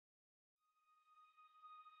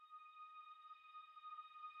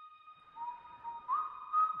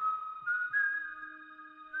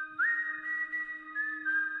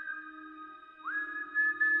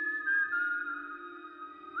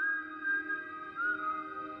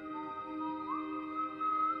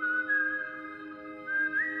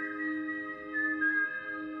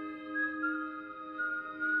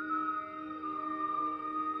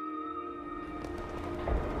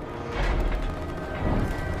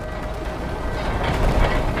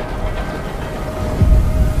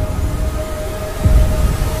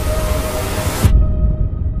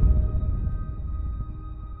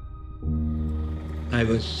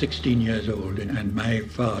was 16 years old and my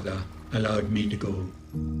father allowed me to go.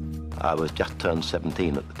 I was just turned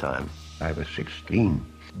 17 at the time. I was 16.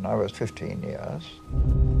 And I was 15 years.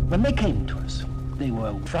 When they came to us, they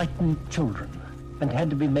were frightened children and had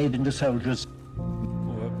to be made into soldiers. All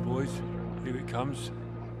right, boys, here it comes.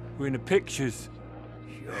 We're in the pictures.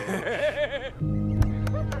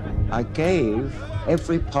 I gave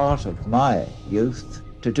every part of my youth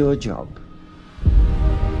to do a job.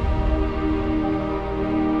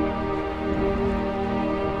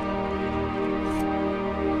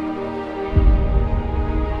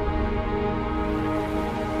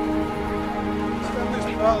 Stand this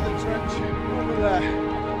part of the trench over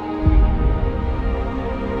there.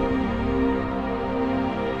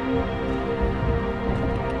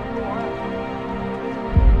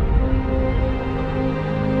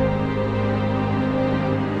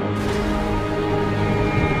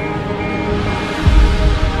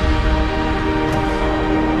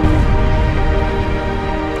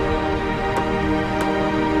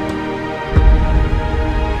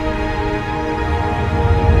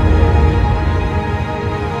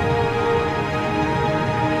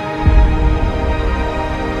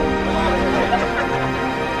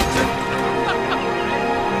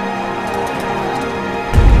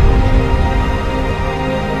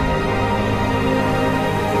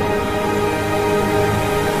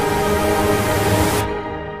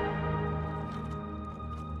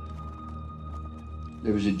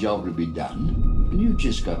 There was a job to be done, and you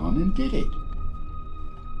just got on and did it.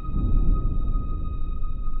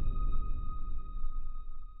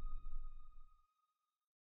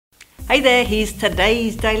 Hey there, here's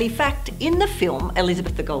today's daily fact. In the film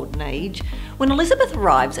Elizabeth the Golden Age, when Elizabeth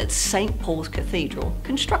arrives at St. Paul's Cathedral,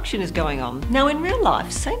 construction is going on. Now in real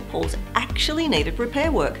life, St. Paul's actually needed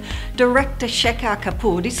repair work. Director Shekhar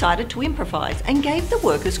Kapoor decided to improvise and gave the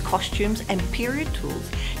workers costumes and period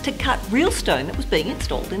tools to cut real stone that was being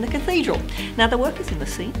installed in the cathedral. Now the workers in the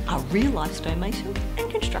scene are real life stonemasons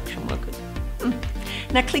and construction workers.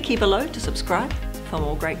 Now click here below to subscribe for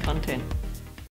more great content.